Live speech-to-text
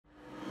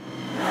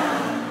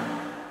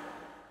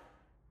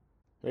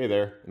Hey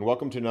there, and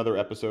welcome to another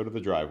episode of The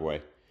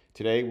Driveway.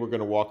 Today we're going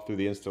to walk through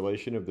the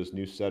installation of this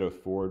new set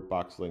of Ford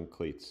Boxlink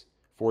Cleats.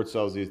 Ford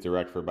sells these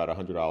direct for about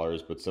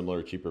 $100, but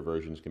similar cheaper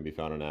versions can be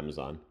found on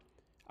Amazon.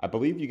 I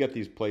believe you get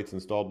these plates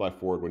installed by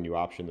Ford when you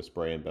option the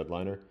spray and bed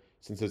liner.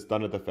 Since it's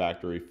done at the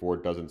factory,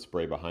 Ford doesn't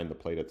spray behind the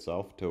plate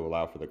itself to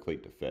allow for the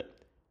cleat to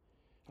fit.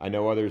 I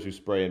know others who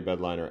spray and bed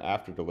liner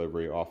after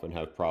delivery often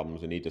have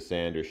problems and need to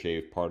sand or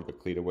shave part of the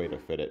cleat away to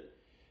fit it.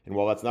 And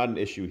while that's not an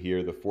issue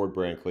here, the Ford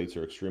brand cleats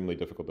are extremely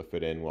difficult to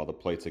fit in while the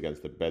plate's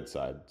against the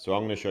bedside. So I'm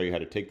going to show you how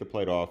to take the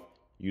plate off,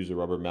 use a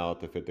rubber mallet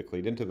to fit the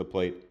cleat into the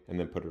plate, and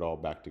then put it all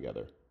back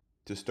together.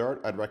 To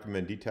start, I'd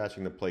recommend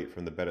detaching the plate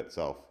from the bed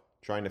itself.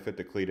 Trying to fit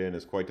the cleat in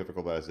is quite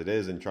difficult as it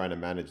is, and trying to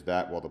manage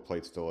that while the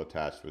plate's still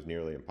attached was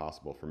nearly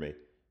impossible for me.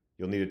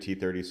 You'll need a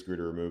T30 screw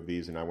to remove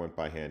these, and I went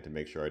by hand to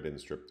make sure I didn't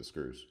strip the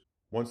screws.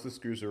 Once the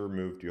screws are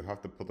removed, you'll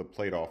have to pull the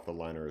plate off the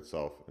liner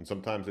itself, and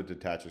sometimes it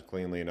detaches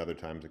cleanly and other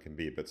times it can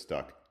be a bit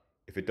stuck.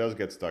 If it does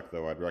get stuck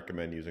though, I'd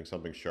recommend using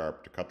something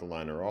sharp to cut the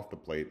liner off the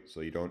plate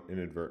so you don't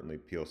inadvertently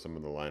peel some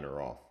of the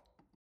liner off.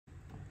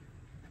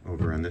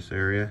 Over in this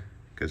area,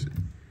 because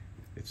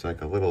it's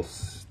like a little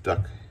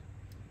stuck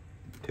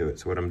to it.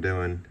 So what I'm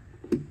doing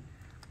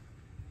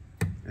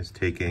is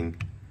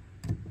taking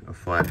a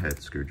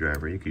flathead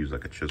screwdriver. You could use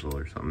like a chisel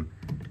or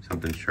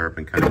something sharp,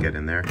 and kind of get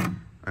in there.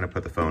 I'm gonna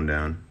put the phone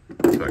down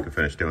so I can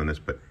finish doing this,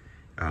 but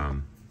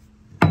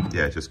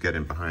yeah, just get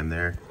in behind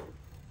there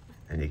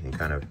and you can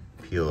kind of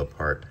peel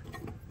apart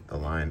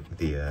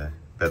the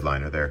bed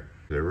liner there.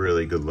 Get a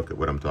really good look at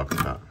what I'm talking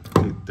about.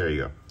 There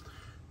you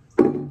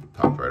go.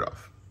 Popped right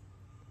off.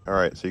 All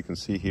right, so you can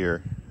see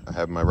here, I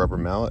have my rubber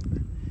mallet,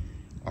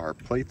 our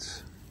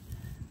plates,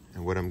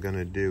 and what I'm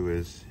gonna do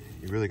is,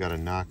 you really gotta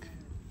knock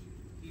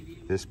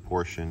this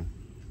portion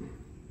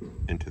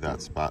into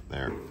that spot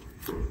there.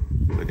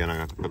 So again, I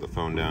have to put the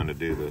phone down to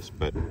do this,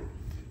 but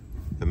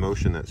the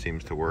motion that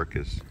seems to work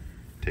is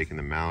taking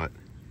the mallet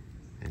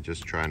and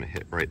just trying to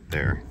hit right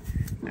there.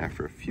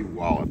 After a few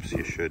wallops,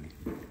 you should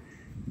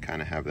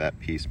kind of have that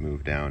piece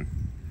move down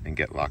and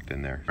get locked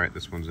in there. All right,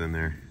 this one's in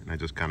there, and I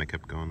just kind of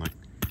kept going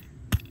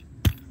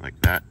like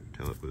that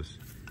until it was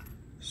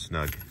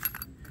snug.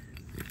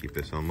 You keep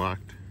this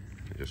unlocked,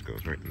 it just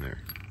goes right in there.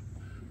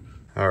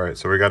 All right,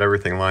 so we got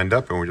everything lined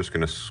up, and we're just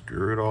gonna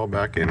screw it all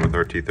back in with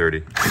our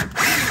T30.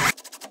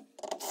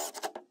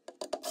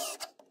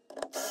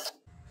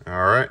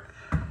 All right,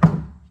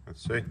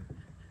 let's see.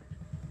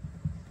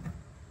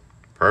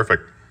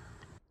 Perfect.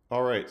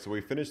 Alright, so we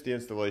finished the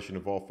installation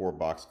of all 4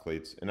 box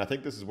cleats, and I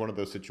think this is one of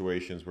those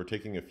situations where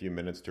taking a few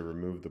minutes to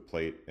remove the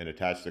plate and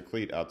attach the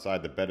cleat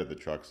outside the bed of the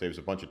truck saves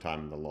a bunch of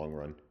time in the long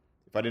run.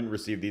 If I didn't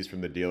receive these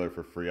from the dealer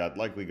for free, I'd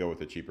likely go with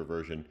a cheaper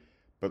version,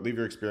 but leave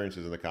your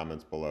experiences in the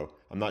comments below.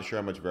 I'm not sure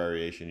how much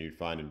variation you'd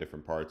find in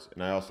different parts,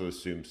 and I also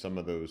assume some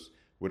of those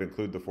would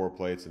include the 4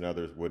 plates and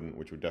others wouldn't,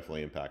 which would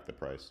definitely impact the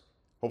price.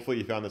 Hopefully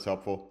you found this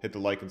helpful. Hit the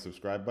like and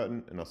subscribe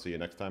button, and I'll see you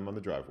next time on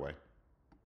The Driveway.